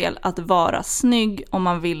fördel att vara snygg om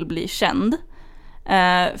man vill bli känd.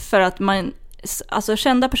 För att alltså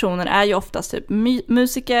kända personer är ju oftast typ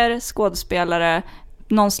musiker, skådespelare,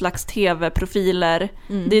 någon slags tv-profiler.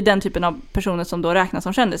 Det är den typen av personer som då räknas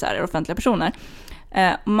som kändisar, offentliga personer.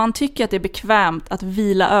 Man tycker att det är bekvämt att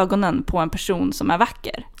vila ögonen på en person som är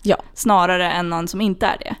vacker. Ja. Snarare än någon som inte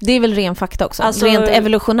är det. Det är väl ren fakta också. Alltså, rent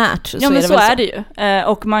evolutionärt så ja, men är det så väl är det ju.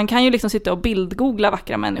 Och man kan ju liksom sitta och bildgoogla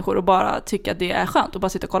vackra människor och bara tycka att det är skönt och bara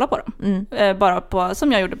sitta och kolla på dem. Bara på,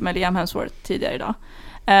 som jag gjorde med Liam Hemsworth tidigare idag.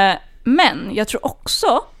 Men jag tror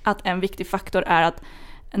också att en viktig faktor är att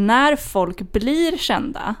när folk blir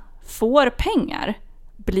kända, får pengar,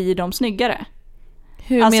 blir de snyggare.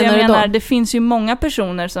 Hur alltså menar jag du då? menar, det finns ju många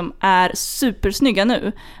personer som är supersnygga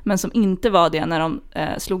nu, men som inte var det när de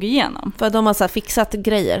slog igenom. För att de har så här fixat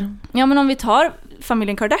grejer. Ja, men om vi tar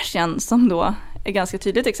familjen Kardashian som då är ganska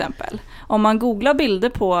tydligt exempel. Om man googlar bilder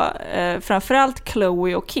på framförallt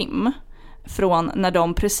Khloe och Kim från när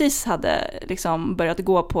de precis hade liksom börjat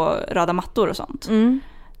gå på röda mattor och sånt.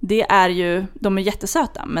 Det är ju, de är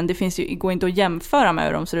jättesöta, men det går inte att jämföra med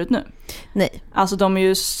hur de ser ut nu. Nej. Alltså de är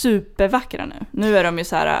ju supervackra nu. Nu är de ju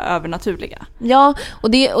så här övernaturliga. Ja,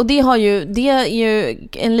 och det är ju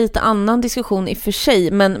en lite annan diskussion i och för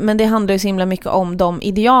sig, men det handlar ju så himla mycket om de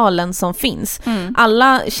idealen som finns.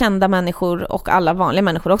 Alla kända människor och alla vanliga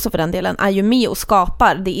människor också för den delen är ju med och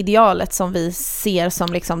skapar det idealet som vi ser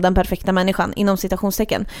som liksom den perfekta människan inom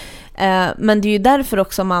citationstecken. Men det är ju därför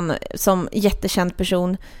också man som jättekänd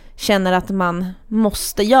person känner att man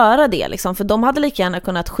måste göra det liksom. För de hade lika gärna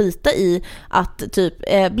kunnat skita i att typ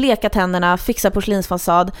bleka tänderna, fixa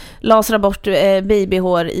porslinsfasad, lasra bort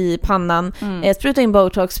babyhår i pannan, spruta in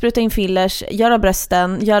botox, spruta in fillers, göra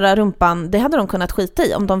brösten, göra rumpan. Det hade de kunnat skita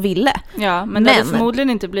i om de ville. Ja, men det hade förmodligen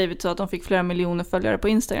inte blivit så att de fick flera miljoner följare på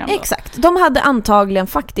Instagram då. Exakt. De hade antagligen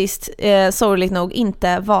faktiskt sorgligt nog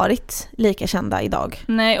inte varit lika kända idag.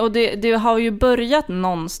 Nej, och det har ju börjat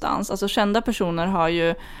någonstans. Alltså kända personer har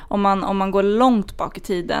ju, om man går långt bak i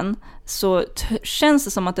tiden, så känns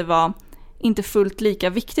det som att det var inte fullt lika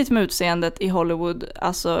viktigt med utseendet i Hollywood,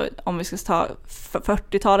 alltså om vi ska ta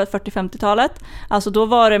 40-talet, 40-50-talet. Alltså då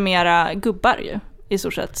var det mera gubbar ju i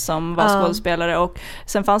stort sett som var skådespelare, och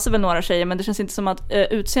sen fanns det väl några tjejer, men det känns inte som att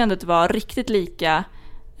utseendet var riktigt lika.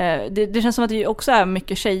 Det känns som att det också är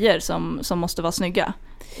mycket tjejer som måste vara snygga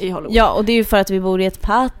i Hollywood. Ja, och det är ju för att vi bor i ett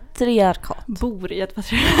patriarkat. Vi bor i ett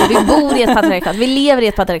patriarkat. Vi lever i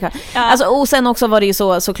ett patriarkat. Ja. Alltså, och sen också var det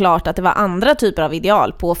ju såklart att det var andra typer av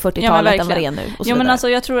ideal på 40-talet än vad det är nu. Ja, men alltså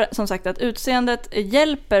jag tror som sagt att utseendet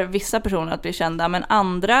hjälper vissa personer att bli kända, men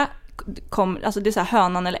andra alltså det är så här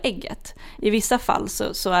hönan eller ägget. I vissa fall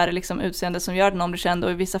så är det liksom utseendet som gör att någon blir känd,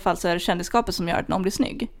 och i vissa fall så är det kändisskapet som gör att någon blir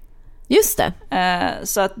snygg. Just det.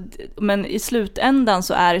 Så att, men i slutändan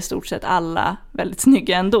så är i stort sett alla väldigt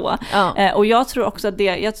snygga ändå. Ja. Och jag tror också att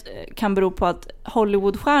det kan bero på att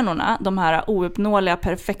Hollywoodstjärnorna, de här ouppnåeliga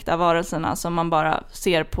perfekta varelserna som man bara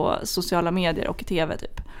ser på sociala medier och i tv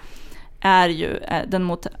typ, är ju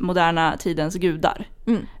den moderna tidens gudar.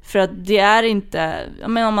 För att det är inte,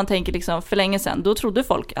 men om man tänker liksom för länge sedan, då trodde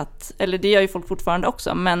folk att, eller det gör ju folk fortfarande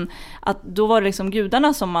också, men att då var det liksom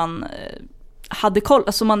gudarna som man hade koll,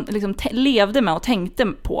 alltså man liksom levde med och tänkte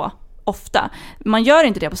på ofta. Man gör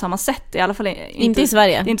inte det på samma sätt, i alla fall inte i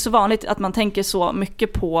Sverige. Det är inte så vanligt att man tänker så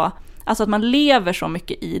mycket på, alltså att man lever så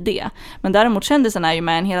mycket i det. Men däremot kändisarna är ju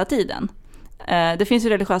med en hela tiden. Det finns ju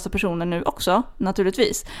religiösa personer nu också,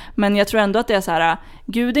 naturligtvis. Men jag tror ändå att det är så här,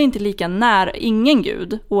 Gud är inte lika nära, ingen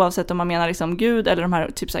gud, oavsett om man menar liksom Gud eller de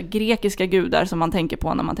här typ så här grekiska gudar som man tänker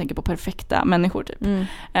på när man tänker på perfekta människor typ.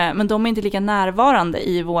 Men de är inte lika närvarande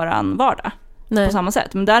i våran vardag. Nej. På samma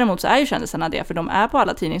sätt. Men däremot så är ju kändisarna det, för de är på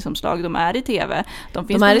alla tidningsomslag, de är i tv, de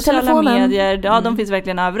finns på sociala medier, de finns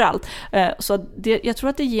verkligen överallt. Så jag tror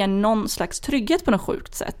att det ger någon slags trygghet på något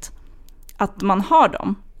sjukt sätt att man har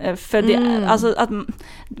dem. För det, alltså att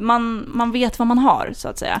man vet vad man har, så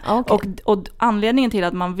att säga. Okay. Och anledningen till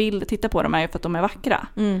att man vill titta på dem är ju för att de är vackra.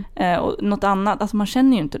 Och något annat, alltså man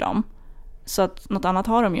känner ju inte dem. Så att något annat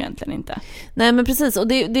har de ju egentligen inte. Nej, men precis. Och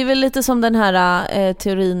det är väl lite som den här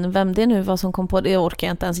teorin, vem det nu var som kom på det, jag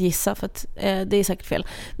orkar inte ens gissa för att det är säkert fel.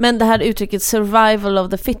 Men det här uttrycket survival of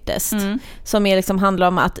the fittest, som är liksom handlar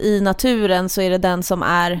om att i naturen så är det den som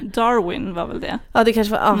är... Darwin var väl det? Ja, det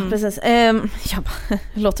kanske var, ja precis.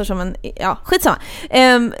 Låter som en, ja, skitsamma.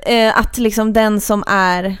 Att liksom den som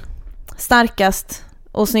är starkast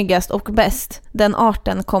och snyggast och bäst, den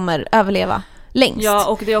arten kommer överleva längst. Ja,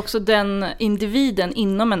 och det är också den individen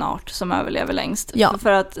inom en art som överlever längst. Ja.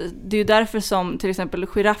 För att det är ju därför som till exempel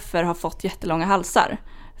giraffer har fått jättelånga halsar.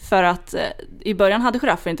 För att i början hade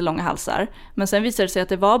giraffer inte långa halsar. Men sen visade det sig att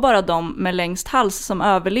det var bara de med längst hals som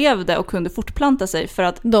överlevde och kunde fortplanta sig. För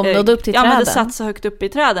att de nådde upp till träden. Ja, men det satt så högt upp i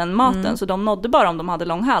träden, maten. Så de nådde bara om de hade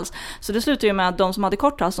lång hals. Så det slutade ju med att de som hade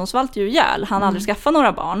kort hals, de svalt ju ihjäl. Han aldrig skaffa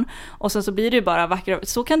några barn. Och sen så blir det ju bara vackra.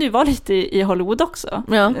 Så kan det ju vara lite i Hollywood också.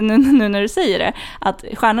 Ja. Nu när du säger det. Att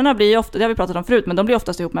stjärnorna blir ju ofta, det har vi pratat om förut, men de blir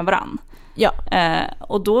oftast ihop med varann. Ja.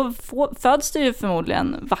 Och då föds det ju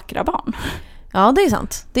förmodligen vackra barn. Ja, det är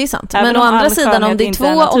sant. Det är sant. Även men å andra sidan, om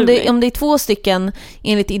det är två stycken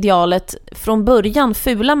enligt idealet från början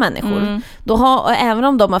fula människor, då även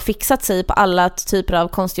om de har fixat sig på alla typer av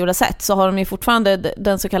konstgjorda sätt, så har de ju fortfarande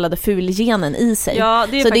den så kallade fulgenen i sig. Ja,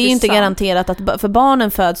 det är så det är ju inte sant. Garanterat att, för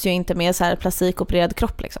barnen föds ju inte med så här plastikopererad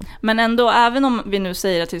kropp liksom. Men ändå, även om vi nu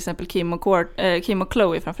säger att till exempel Kim och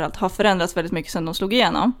Chloe framförallt har förändrats väldigt mycket sedan de slog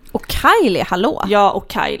igenom. Och Kylie, hallå! Ja,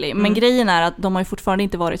 och Kylie. Men grejen är att de har ju fortfarande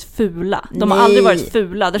inte varit fula. De har aldrig varit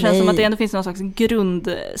fula. Det känns som att det ändå finns någon slags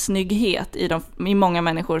grundsnygghet i många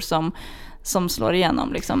människor som slår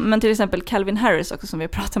igenom liksom. Men till exempel Calvin Harris också, som vi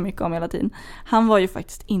pratar mycket om hela tiden. Han var ju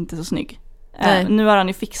faktiskt inte så snygg. Nu har han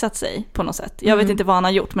ju fixat sig på något sätt. Jag vet inte vad han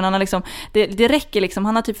har gjort, men han har liksom, det räcker liksom,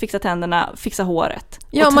 han har typ fixat tänderna, fixat håret.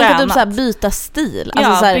 Ja, och man tränat. kan typ så här byta stil.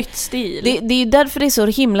 Alltså ja, så här, bytt stil. Det är ju därför det är så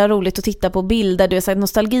himla roligt att titta på bilder, du har sagt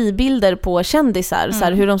nostalgibilder på kändisar, så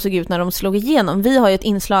här, hur de såg ut när de slog igenom. Vi har ju ett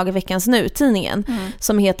inslag i Veckans Nu-tidningen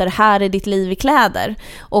som heter Här är ditt liv i kläder.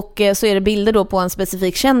 Och så är det bilder då på en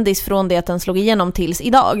specifik kändis från det att den slog igenom tills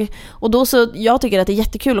idag. Och då så, jag tycker att det är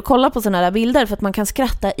jättekul att kolla på sådana här bilder, för att man kan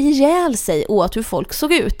skratta ihjäl sig åt hur folk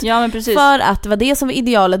såg ut. Ja, men precis. För att det var det som var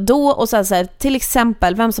idealet då, och så här, till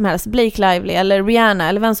exempel vem som helst, Blake Lively eller Rihanna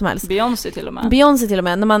eller vem som helst. Beyoncé till och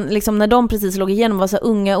med. När de precis slog igenom, var så här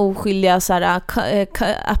unga, oskyldiga, så här,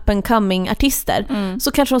 up and coming artister.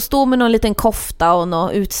 Så kanske de står med någon liten kofta och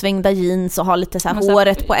några utsvängda jeans och har lite så här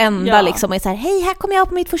håret på ända liksom, och är så här, hej, här kommer jag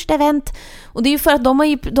på mitt första event. Och det är ju för att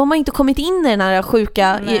de har inte kommit in i den här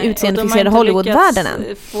sjuka utseendefixerade Hollywood-världen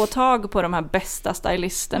än. Få tag på de här bästa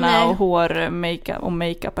stylisterna och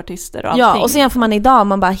makeup-artister och allting. Ja, och sen får man idag,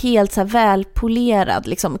 man bara helt så här välpolerad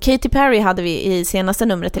liksom. Katy Perry hade vi i senaste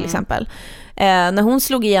numret till exempel. När hon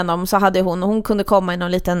slog igenom så hade hon kunde komma i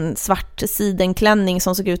någon liten svart sidenklänning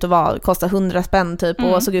som såg ut att kosta 100 spänn typ,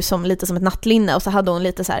 och såg ut som lite som ett nattlinne, och så hade hon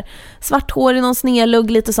lite så här svart hår i någon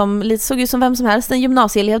snedlugg, såg ut som vem som helst, en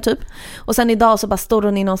gymnasieelev typ. Och sen idag så bara står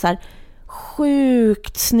hon i någon så här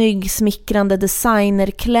sjukt snygg, smickrande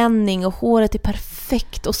designerklänning, och håret är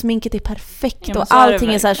perfekt och sminket är perfekt, och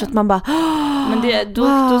allting är så här, så att man bara men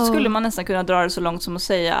då skulle man nästan kunna dra det så långt som att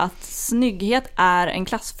säga att snygghet är en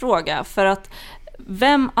klassfråga. För att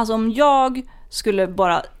om jag skulle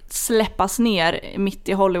bara släppas ner mitt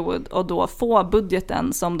i Hollywood och då få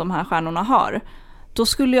budgeten som de här stjärnorna har, då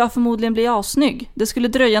skulle jag förmodligen bli assnygg. Det skulle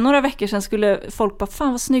dröja några veckor, sen skulle folk bara,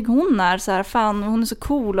 fan vad snygg hon är. Så här, fan, hon är så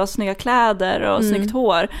cool och har snygga kläder och snyggt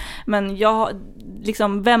hår. Men jag,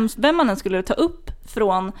 liksom, vem man än skulle ta upp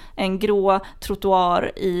från en grå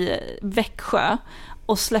trottoar i Växjö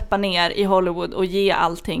och släppa ner i Hollywood och ge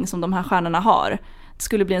allting som de här stjärnorna har,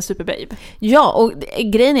 skulle bli en superbabe. Ja, och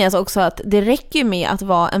grejen är alltså också att det räcker med att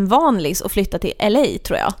vara en vanlis och flytta till LA,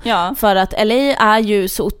 tror jag. Ja. För att LA är ju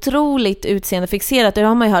så otroligt utseendefixerat. Det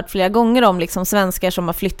har man ju hört flera gånger om liksom svenskar som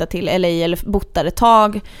har flyttat till LA eller bott där ett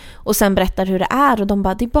tag och sen berättar hur det är och de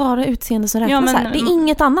bara, det är bara utseende som räknas här. Det är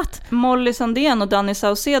inget annat. Molly Sandén och Danny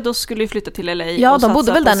Saucedo skulle ju flytta till LA. Ja, de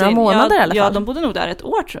bodde väl där några månader i alla fall. Ja, de bodde nog där ett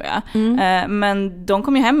år, tror jag. Men de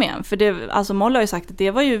kom ju hem igen. För det, alltså Molly har ju sagt att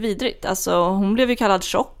det var ju vidrigt. Alltså, hon blev ju kallad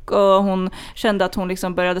tjock och hon kände att hon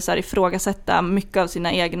liksom började så här ifrågasätta mycket av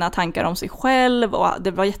sina egna tankar om sig själv. Och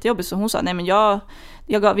det var jättejobbigt, så hon sa, nej men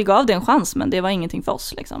vi gav det en chans, men det var ingenting för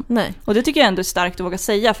oss liksom. Nej. Och det tycker jag ändå är starkt att våga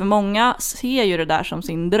säga, för många ser ju det där som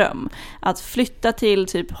sin dröm. Att flytta till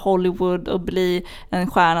typ Hollywood och bli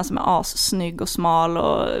en stjärna som är assnygg och smal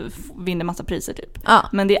och vinner massa priser typ. Ja.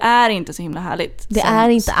 Men det är inte så himla härligt. Det är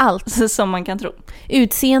inte allt. Som man kan tro.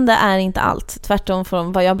 Utseende är inte allt. Tvärtom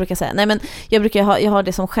från vad jag brukar säga. Nej, men jag har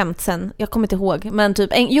det som skämt sen. Jag kommer inte ihåg. Men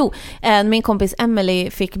typ, min kompis Emily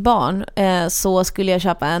fick barn. Så skulle jag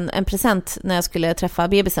köpa en present när jag skulle träffa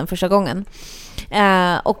bebisen första gången.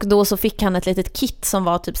 Och då så fick han ett litet kit som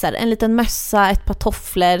var typ så här, en liten mössa, ett par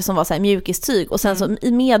tofflor som var så här mjukistyg, och sen så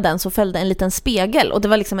med den så följde en liten spegel, och det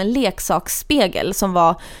var liksom en leksaksspegel som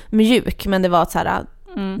var mjuk, men det var så här,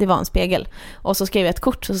 det var en spegel. Och så skrev jag ett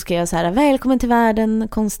kort, och så skrev jag så här: välkommen till världen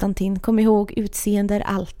Konstantin, kom ihåg, utseende är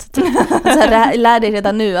allt. Typ. Så här, lär dig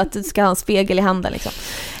redan nu att du ska ha en spegel i handen liksom.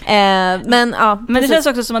 Men det känns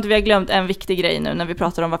också som att vi har glömt en viktig grej nu när vi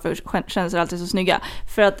pratar om varför kändisar alltid är så snygga.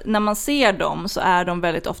 För att när man ser dem så är de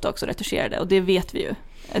väldigt ofta också retuscherade, och det vet vi ju.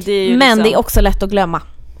 Det är ju men liksom, det är också lätt att glömma.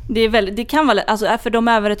 Det kan vara, alltså, för de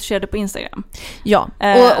är även retuscherade på Instagram. Ja,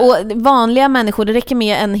 och vanliga människor, det räcker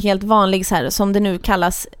med en helt vanlig så här, som det nu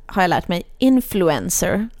kallas, har jag lärt mig,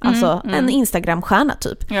 influencer, alltså en Instagram-stjärna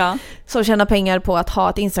typ. Ja. Som tjänar pengar på att ha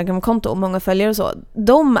ett Instagram-konto och många följare och så.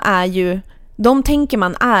 De tänker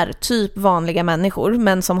man är typ vanliga människor,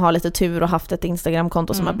 men som har lite tur och haft ett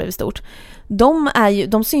Instagram-konto som har blivit stort. De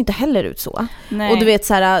ser inte heller ut så. Nej. Och du vet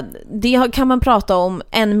så här, det kan man prata om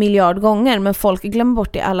 1 miljard gånger, men folk glömmer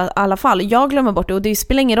bort det i alla fall. Jag glömmer bort det, och det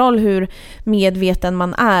spelar ingen roll hur medveten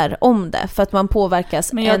man är om det, för att man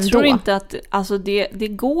påverkas ändå. Men jag tror inte att, alltså det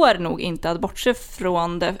går nog inte att bortse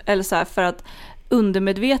från det, eller så här, för att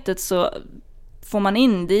undermedvetet så får man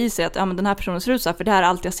in det i sig att men den här personen ser ut så här, för det här är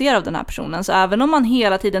allt jag ser av den här personen. Så även om man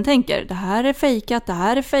hela tiden tänker det här är fejkat, det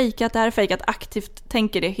här är fejkat, det här är fejkat, aktivt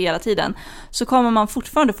tänker det hela tiden, så kommer man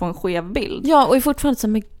fortfarande få en skev bild. Ja, och är fortfarande så,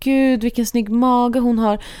 men gud vilken snygg mage hon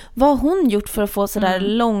har. Vad har hon gjort för att få så där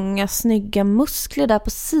långa snygga muskler där på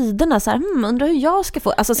sidorna, så här, undrar hur jag ska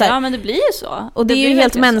få, alltså så här, ja, men det blir ju så. Och det är ju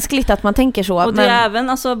helt mänskligt att man tänker så. Och det är även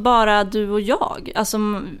alltså bara du och jag. Alltså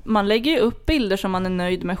man lägger ju upp bilder som man är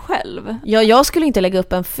nöjd med själv. Ja, jag skulle inte lägga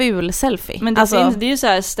upp en ful selfie. Men det är ju så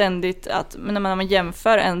här ständigt att när man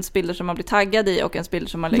jämför ens bilder som man blir taggad i och ens bilder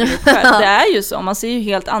som man lägger upp själv. Det är ju så. Man ser ju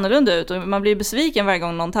helt annorlunda ut, och man blir besviken varje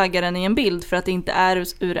gång någon taggar en i en bild, för att det inte är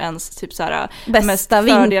ur ens typ så här mest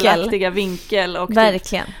fördelaktiga vinkel. Och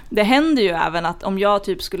verkligen. Typ, det händer ju även att om jag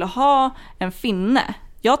typ skulle ha en finne,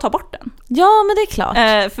 jag tar bort den. Ja, men det är klart.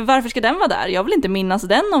 För varför ska den vara där? Jag vill inte minnas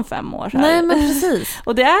den om 5 år. Så här. Nej, men precis.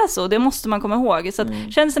 Och det är så, det måste man komma ihåg. Så att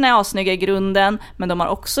kändisarna är assnygga i grunden, men de har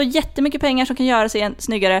också jättemycket pengar som kan göra sig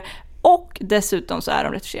snyggare, och dessutom så är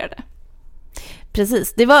de retuscherade.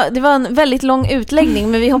 Precis, det var en väldigt lång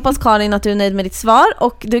utläggning, men vi hoppas, Karin, att du är nöjd med ditt svar,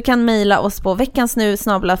 och du kan mejla oss på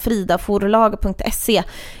veckansnu@fridaforlag.se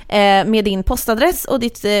med din postadress och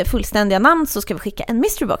ditt fullständiga namn, så ska vi skicka en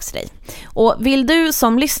mystery box till dig. Och vill du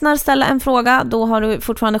som lyssnar ställa en fråga, då har du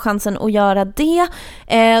fortfarande chansen att göra det.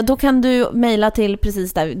 Då kan du mejla till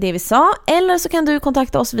precis det vi sa, eller så kan du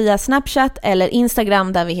kontakta oss via Snapchat eller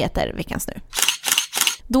Instagram, där vi heter Veckans Nu.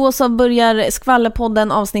 Då så börjar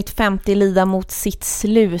Skvallerpodden avsnitt 50 lida mot sitt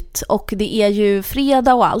slut, och det är ju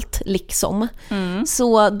fredag och allt liksom.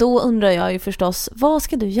 Så då undrar jag ju förstås, vad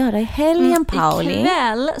ska du göra i helgen, Pauli?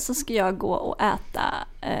 Ikväll så ska jag gå och äta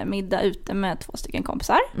middag ute med 2 stycken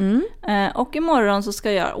kompisar. Och imorgon så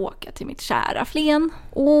ska jag åka till mitt kära Flen.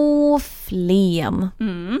 Flen.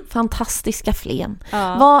 Fantastiska Flen.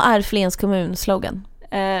 Ja. Vad är Flens kommunslogan?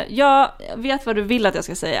 Jag vet vad du vill att jag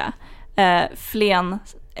ska säga. Flen,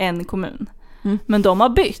 en kommun. Men de har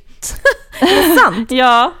bytt. Är det sant?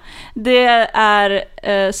 Ja, det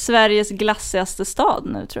är Sveriges glassigaste stad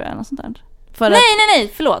nu, tror jag, något sånt där.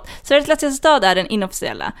 Nej, förlåt. Sveriges läskigaste stad är den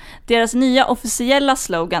inofficiella. Deras nya officiella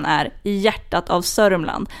slogan är i hjärtat av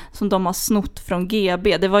Sörmland, som de har snott från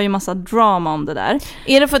GB. Det var ju massa drama om det där.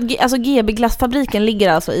 Är det för att GB glassfabriken ligger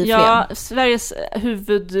alltså i Flen? Ja, Sveriges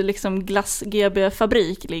glass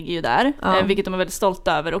GB-fabrik ligger ju där, vilket de är väldigt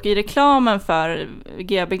stolta över. Och i reklamen för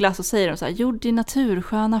GB glass så säger de så här, gjord i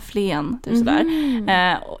natursköna Flen, typ sådär.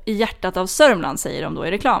 I hjärtat av Sörmland säger de då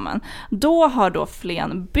i reklamen. Då har då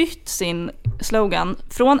Flen bytt sin slogan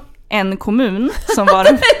från en kommun som var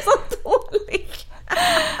Den är så dålig.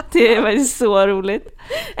 Det var så roligt.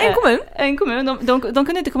 En kommun? De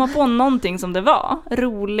kunde inte komma på någonting som det var.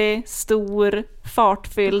 Rolig, stor,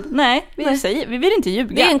 fartfylld. Nej, vi vill inte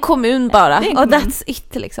ljuga. Det är en kommun bara. Och that's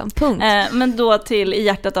it liksom. Punkt. Men då till i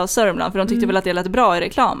hjärtat av Sörmland, för de tyckte väl att det lät bra i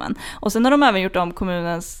reklamen. Och sen har de även gjort om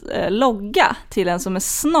kommunens logga till en som är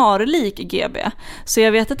snarlik GB. Så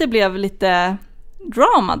jag vet att det blev lite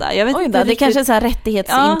drama där. Jag vet inte det riktigt. kanske är så här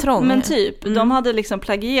rättighetsintrång. Ja, men typ. De hade liksom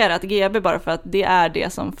plagierat GB bara för att det är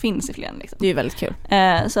det som finns i Flen. Liksom. Det är ju väldigt kul.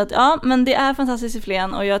 Så att men det är fantastiskt i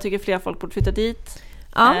Flen och jag tycker fler folk borde flytta dit.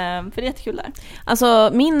 För det är jättekul där. Alltså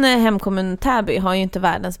min hemkommun Täby har ju inte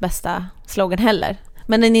världens bästa slogan heller.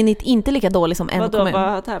 Men den är inte lika dålig som en kommun. Vad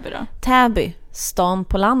har Täby då? Täby, stan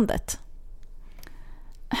på landet.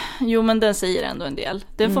 Jo, men den säger ändå en del.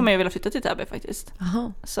 Den får man ju vilja flytta till Täby faktiskt.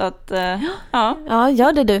 Aha. Så att, Ja,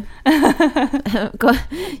 gör det du.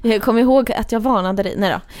 Jag kommer ihåg att jag varnade dig.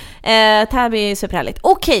 Nej då. Täby är superhärligt.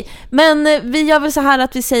 Okej, men vi gör väl så här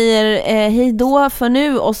att vi säger hej då för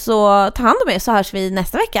nu. Och så ta hand om er, så hörs vi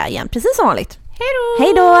nästa vecka igen. Precis som vanligt.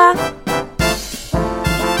 Hej då!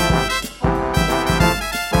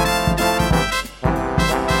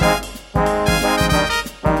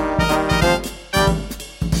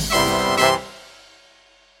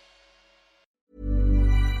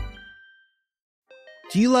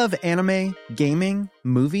 Do you love anime, gaming,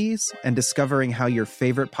 movies, and discovering how your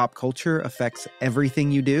favorite pop culture affects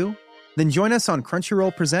everything you do? Then join us on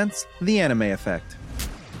Crunchyroll Presents The Anime Effect.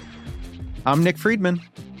 I'm Nick Friedman.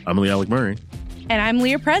 I'm Lee Alec Murray. And I'm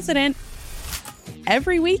Leah President.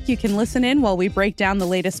 Every week you can listen in while we break down the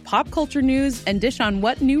latest pop culture news and dish on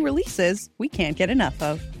what new releases we can't get enough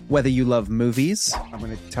of. Whether you love movies, I'm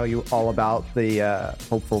going to tell you all about the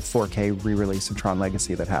hopeful 4K re-release of Tron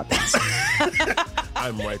Legacy that happens.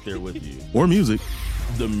 I'm right there with you. Or music.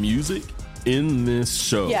 The music in this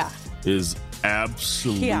show is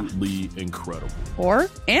absolutely incredible. Or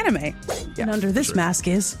anime. Yeah, and under this mask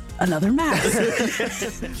is another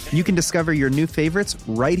mask. you can discover your new favorites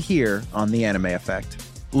right here on The Anime Effect.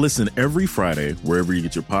 Listen every Friday wherever you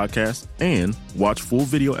get your podcasts and watch full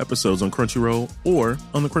video episodes on Crunchyroll or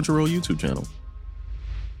on the Crunchyroll YouTube channel.